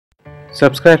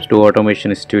Subscribe to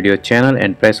Automation Studio channel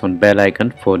and press on bell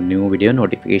icon for new video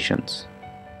notifications.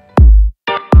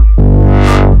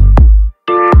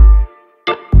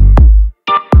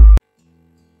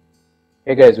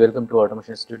 Hey guys, welcome to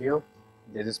Automation Studio.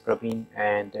 This is Praveen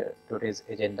and today's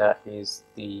agenda is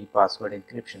the password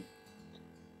encryption.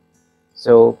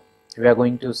 So we are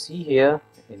going to see here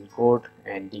encode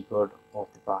and decode of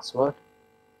the password.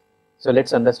 So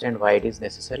let's understand why it is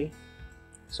necessary.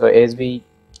 So as we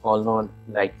all know,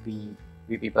 like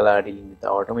we people are dealing with the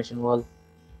automation world.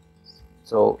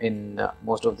 So in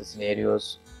most of the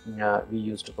scenarios, we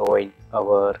used to provide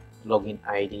our login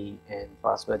ID and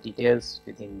password details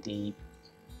within the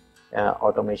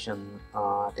automation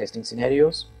testing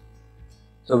scenarios.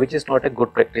 So which is not a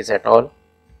good practice at all,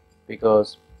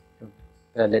 because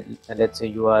let's say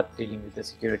you are dealing with the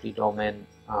security domain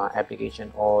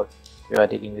application, or you are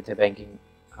dealing with a banking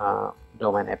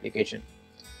domain application.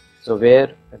 So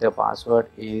where the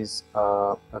password is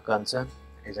a concern,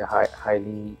 is a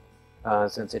highly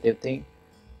sensitive thing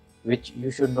which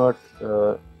you should not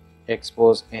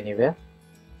expose anywhere.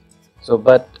 So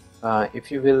but if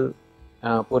you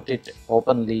will put it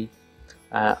openly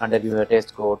under your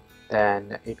test code,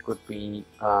 then it could be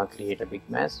create a big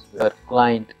mess. Your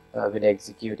client will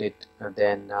execute it,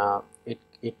 then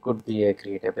it could be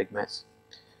create a big mess.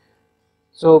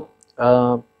 So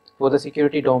for the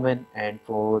security domain and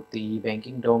for the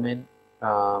banking domain,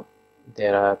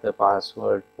 there are the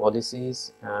password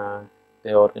policies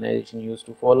the organization used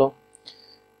to follow,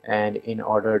 and in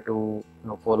order to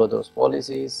follow those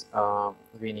policies,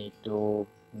 we need to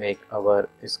make our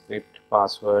script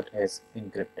password as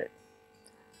encrypted.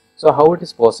 So how it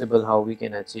is possible, how we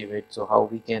can achieve it, so how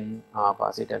we can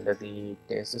pass it under the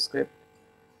test script.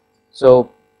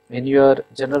 So in your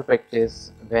general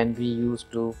practice, when we used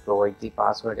to provide the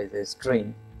password as a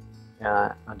string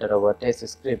under our test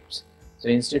scripts, so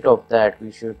instead of that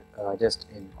we should just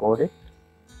encode it,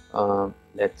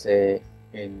 let's say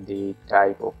in the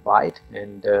type of byte,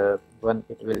 and when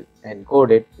it will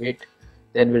encode it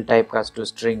then will typecast to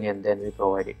string, and then we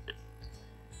provide it.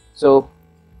 So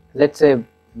let's say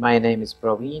my name is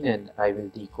Praveen and I will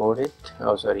decode it.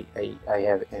 Oh sorry, I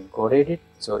have encoded it,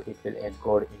 so it will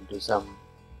encode into some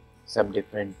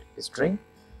different string,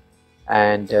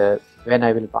 and when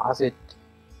I will pass it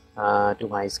to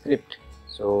my script,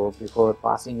 so before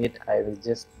passing it I will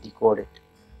just decode it,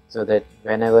 so that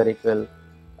whenever it will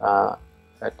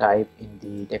type in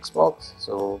the text box,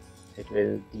 so it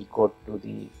will decode to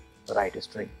the right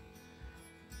string.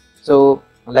 So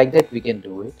like that we can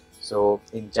do it. So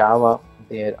in Java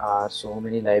there are so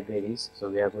many libraries, so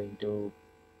we are going to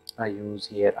use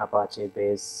here Apache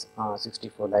base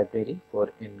 64 library for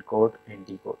encode and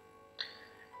decode.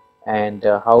 And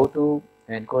how to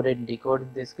encode and decode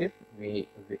in this script,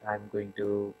 I'm going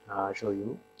to show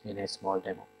you in a small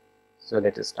demo. So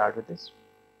let us start with this.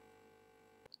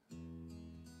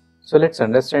 So let's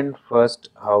understand first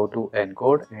how to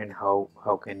encode and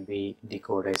how can we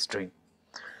decode a string.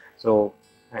 So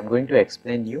I'm going to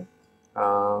explain you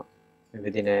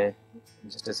within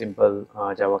just a simple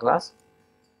Java class,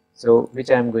 so which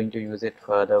I'm going to use it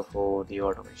further for the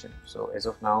automation. So as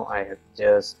of now I have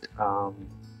just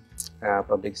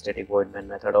public static void main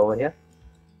method over here.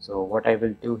 So what I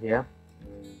will do here,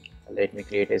 let me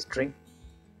create a string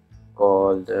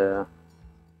called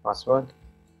password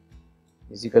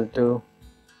is equal to,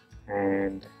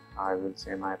 and I will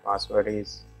say my password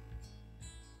is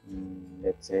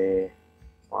let's say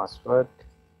password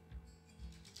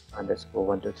underscore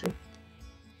 123.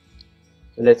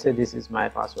 So let's say this is my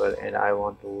password and I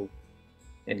want to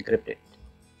encrypt it.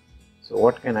 So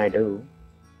what can I do?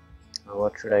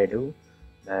 What should I do?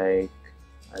 Like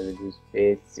I will use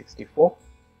base 64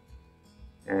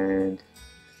 and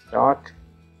dot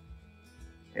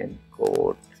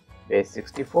encode base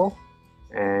 64,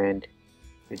 and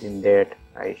within that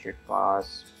I should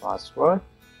pass password,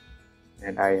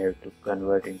 and I have to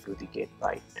convert into the get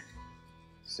byte.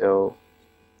 So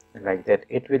like that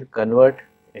it will convert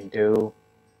into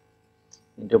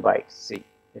bytes. See,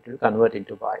 it will convert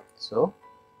into bytes. So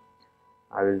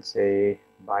I will say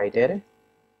byte array,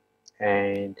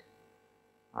 and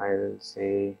I will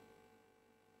say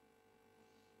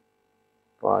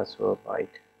password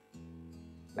byte,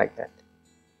 like that.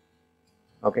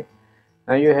 Okay,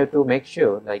 now you have to make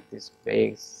sure like this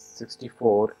base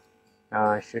 64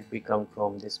 should be come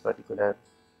from this particular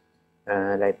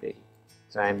library.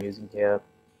 So I am using here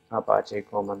Apache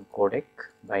common codec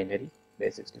binary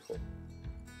base 64.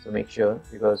 So make sure,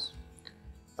 because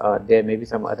there may be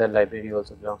some other library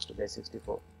also belongs to base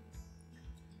 64.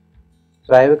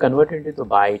 So I will convert it into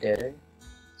byte array.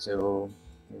 So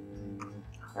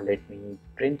let me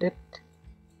print it.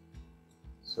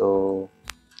 So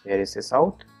here is this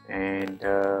out, and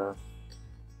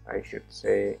I should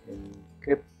say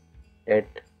encrypted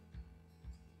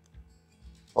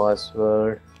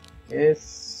password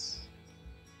is,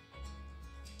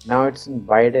 now it's in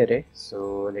byte array,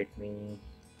 so let me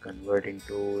convert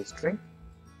into string.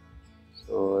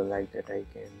 So like that I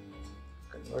can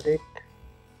convert it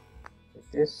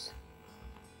like this.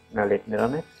 Now let me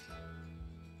run it.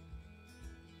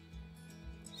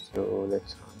 So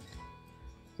let's run it.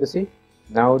 So see,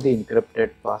 now the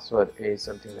encrypted password is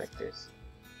something like this.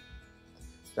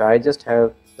 So I just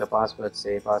have the password,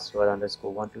 say password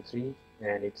underscore 123,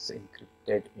 and it's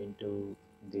encrypted into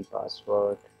the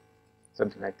password,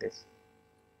 something like this.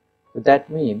 So that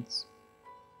means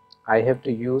I have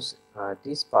to use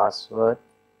this password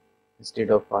instead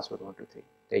of password 123,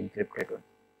 the encrypted one.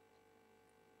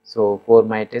 So for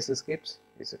my test scripts,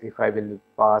 if I will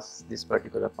pass this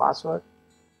particular password,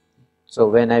 so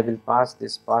when I will pass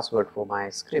this password for my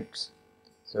scripts,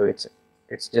 so it's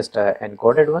just a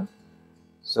encoded one.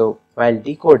 So while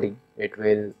decoding, it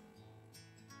will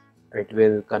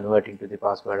convert into the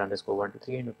password underscore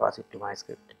 123 and pass it to my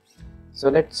script. So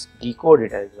let's decode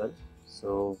it as well.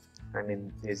 So I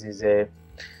mean, this is a,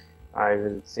 I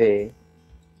will say,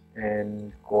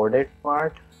 encoded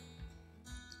part,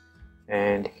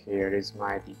 and here is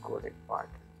my decoded part.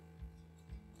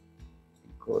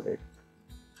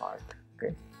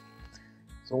 Okay,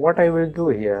 so what I will do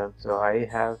here, so I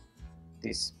have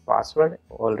this password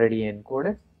already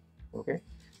encoded. Okay,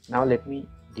 now let me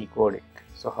decode it.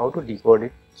 So how to decode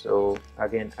it? So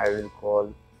again I will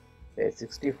call base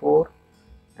 64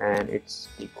 and its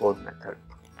decode method.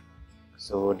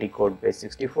 So decode base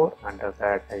 64, under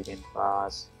that I can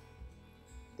pass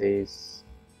this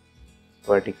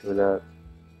particular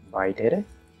byte array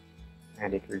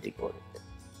and it will decode it.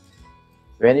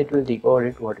 When it will decode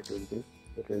it, what it will do,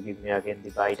 it will give me again the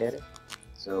byte array.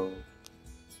 So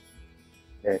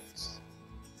let's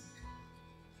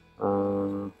I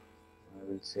will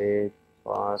say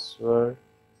password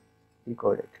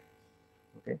decoded.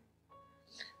 Okay,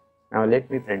 now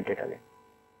let me print it again.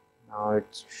 Now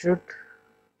it should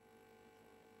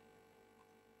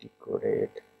decoded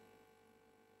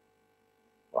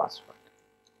password.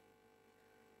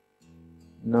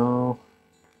 Now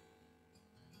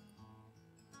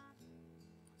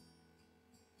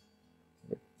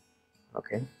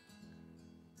okay,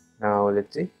 now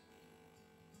let's see.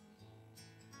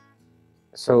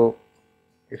 So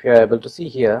if you are able to see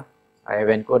here, I have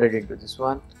encoded into this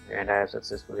one and I have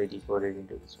successfully decoded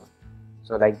into this one.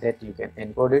 So like that you can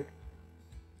encode it.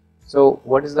 So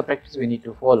what is the practice we need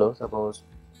to follow? Suppose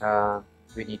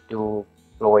we need to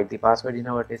provide the password in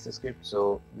our test script.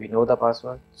 So we know the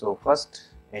password. So first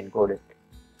encode it,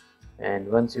 and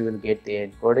once you will get the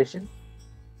encodation,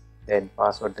 then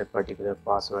password the particular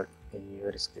password in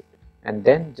your script, and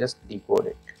then just decode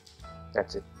it.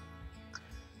 That's it.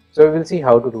 So we will see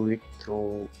how to do it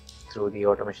through the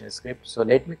automation script. So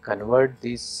let me convert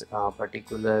this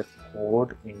particular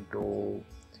code into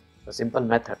a simple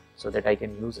method so that I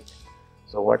can use it.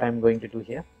 So what I'm going to do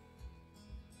here,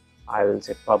 I will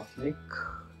say public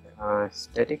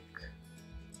static,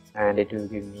 and it will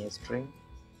give me a string,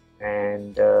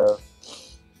 and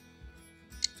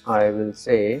I will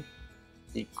say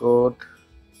decode,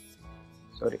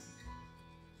 sorry,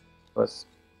 first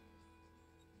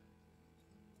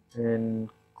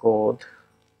encode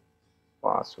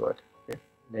password. Okay,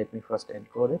 let me first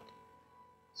encode it.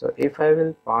 So if I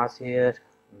will pass here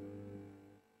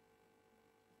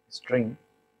string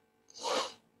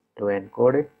to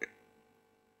encode it,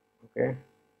 okay,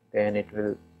 then it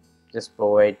will just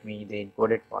provide me the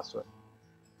encoded password.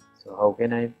 So how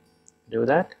can I do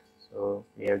that? So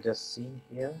we have just seen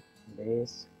here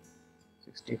base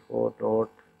 64 dot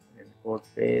encode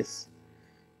base,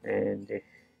 and if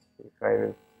I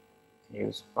will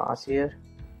use pass here,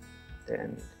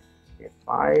 then get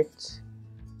bytes,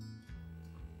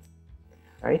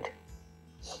 right?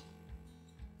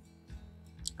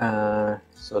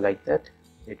 So like that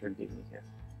it will give me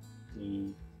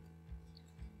here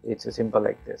it's a simple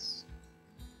like this,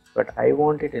 but I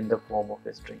want it in the form of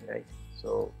a string, right?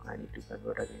 So I need to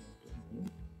convert again into new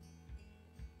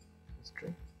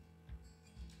string,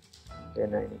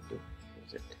 then I need to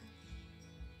use it.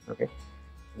 Okay,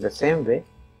 in the same way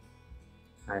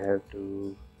I have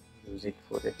to use it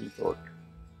for the decode.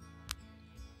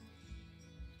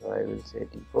 So I will say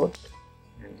decode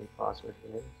and the password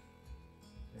here,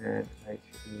 and I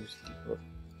should use decode.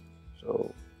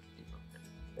 So decode,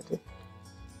 that's it.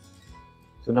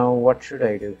 So now what should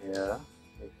I do here?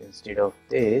 If instead of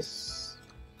this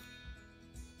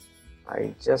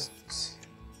I just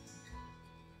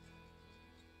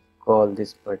call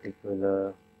this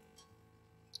particular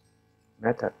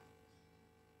method.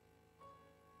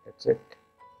 That's it.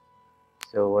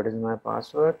 So what is my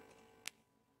password?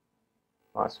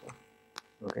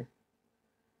 Okay,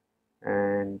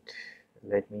 and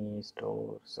let me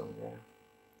store somewhere.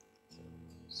 So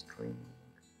string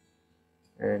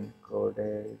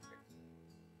encoded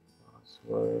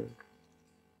password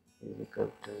is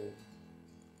equal to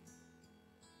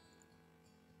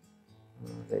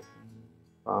let me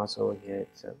pass over here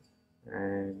itself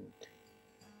and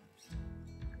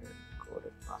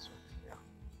encoded password, yeah,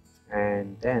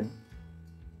 and then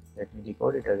let me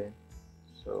decode it again.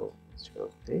 So instead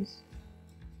of this,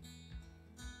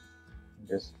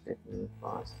 just let me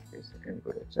pass this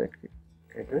encoded, so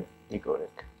it will decode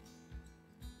it.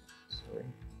 Sorry,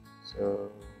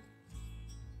 so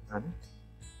run it.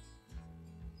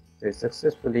 So it's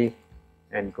successfully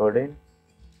encoding,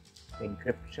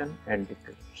 encryption and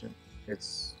decryption.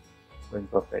 It's going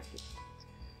perfectly.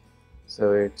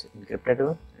 So it's encrypted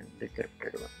one and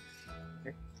decrypted one.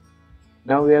 Okay.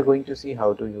 Now we are going to see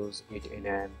how to use it in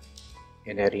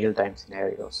a real-time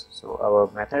scenarios. So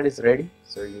our method is ready.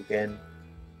 So you can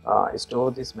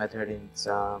store this method in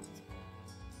some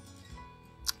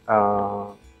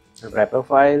wrapper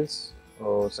files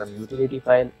or some utility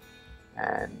file,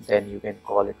 and then you can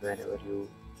call it whenever you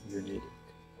need it.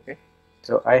 Okay,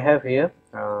 so I have here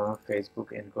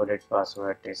Facebook encoded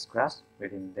password test class.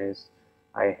 Within this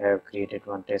I have created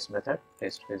one test method,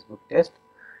 test Facebook test,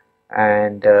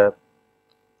 and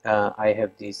I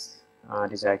have these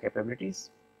desired capabilities,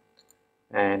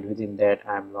 and within that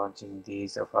I'm launching the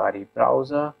Safari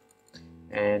browser,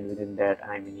 and within that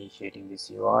I'm initiating this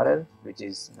URL, which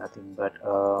is nothing but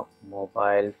a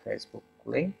mobile Facebook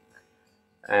link,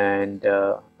 and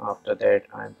after that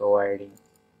I'm providing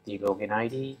the login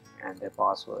ID and the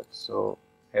password. So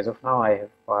as of now I have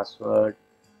password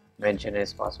mentioned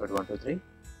as password123,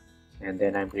 and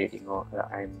then I'm clicking on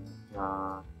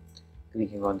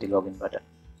the login button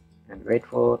and wait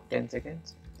for 10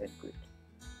 seconds, then quit.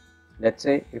 Let's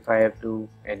say if I have to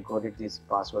encode it this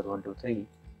password123,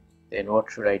 then what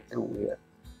should I do here?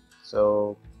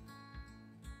 So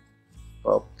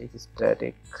public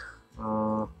static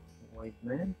void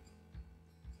main,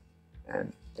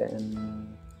 and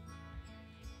then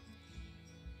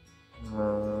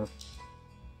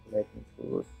let me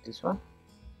put this one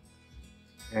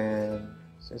and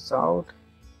sys out,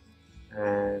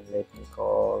 and let me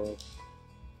call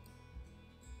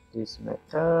this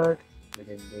method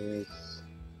within this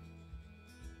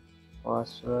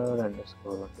password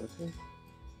underscore 123.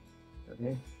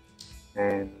 Okay,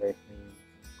 and let me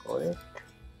call it.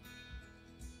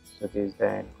 So this is the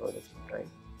encodation, right?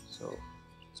 So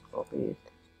just copy it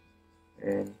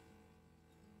and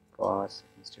pass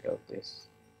instead of this.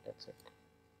 That's it.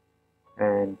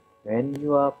 And when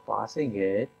you are passing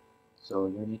it, so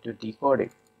you need to decode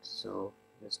it. So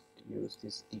just use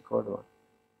this decode one.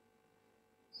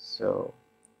 So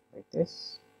like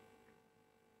this.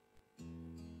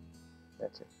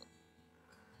 That's it.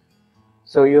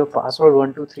 So your password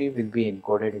 123 will be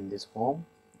encoded in this form,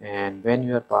 and when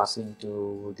you are passing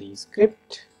to the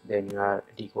script, then you are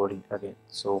decoding again.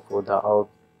 So for the out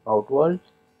world,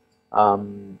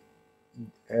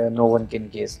 no one can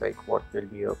guess like what will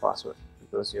be your password,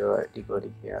 because you are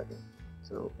decoding here again.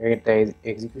 So at the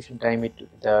execution time,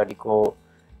 the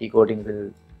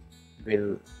decoding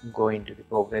will go into the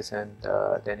progress, and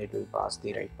then it will pass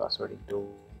the right password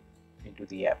into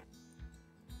the app.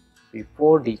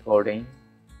 Before decoding,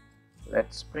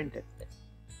 let's print it.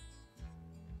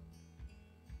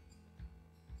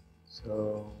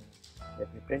 So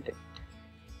let me print it.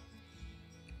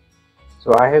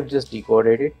 So I have just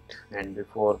decoded it, and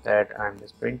before that I'm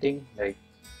just printing, like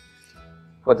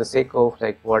for the sake of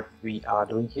like what we are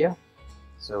doing here.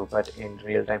 So but in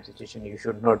real-time situation you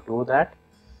should not do that.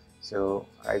 So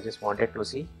I just wanted to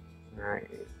see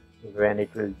when it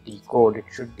will decode, it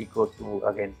should decode to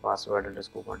again password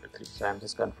underscore 123. So I'm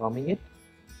just confirming it,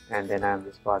 and then I'm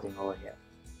just passing over here.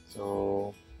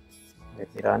 So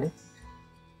let me run it.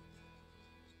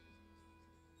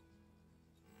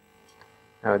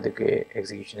 Now the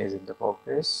execution is in the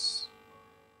progress.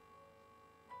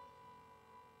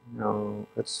 Now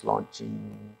it's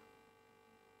launching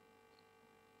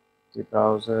the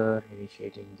browser,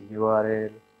 initiating the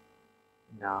URL.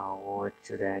 Now it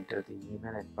should enter the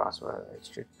email and password. It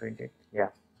should print it. Yeah,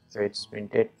 so it's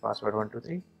printed password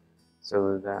 123.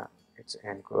 So it's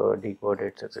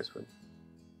decoded successfully.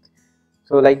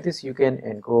 So like this you can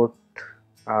encode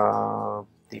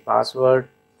the password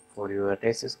for your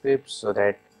test script, so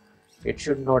that it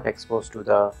should not expose to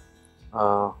the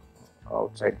uh,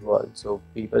 outside world, so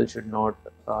people should not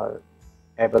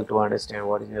able to understand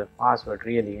what is your password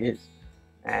really is,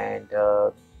 and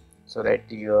so that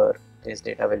your test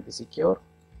data will be secure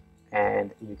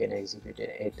and you can execute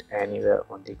it anywhere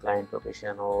on the client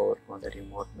location or on the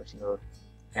remote machine or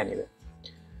anywhere.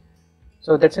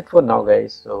 So that's it for now,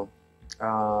 guys. So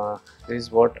this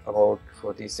is what about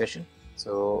for this session.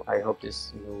 So I hope you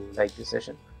like this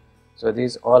session. So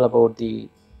this is all about the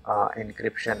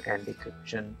encryption and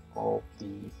decryption of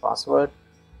the password.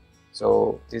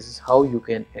 So this is how you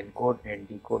can encode and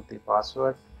decode the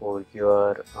password for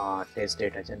your test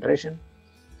data generation,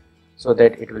 so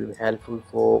that it will be helpful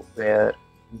for where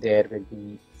there will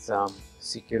be some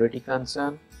security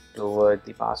concern toward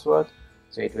the password.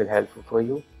 So it will helpful for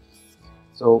you.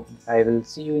 So I will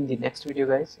see you in the next video,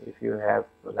 guys. If you have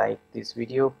liked this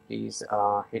video, please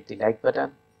hit the like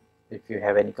button. If you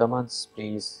have any comments,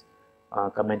 please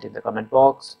comment in the comment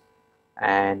box,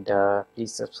 and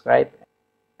please subscribe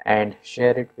and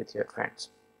share it with your friends.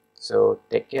 So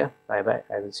take care. Bye bye.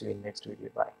 I will see you in next video.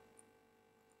 Bye.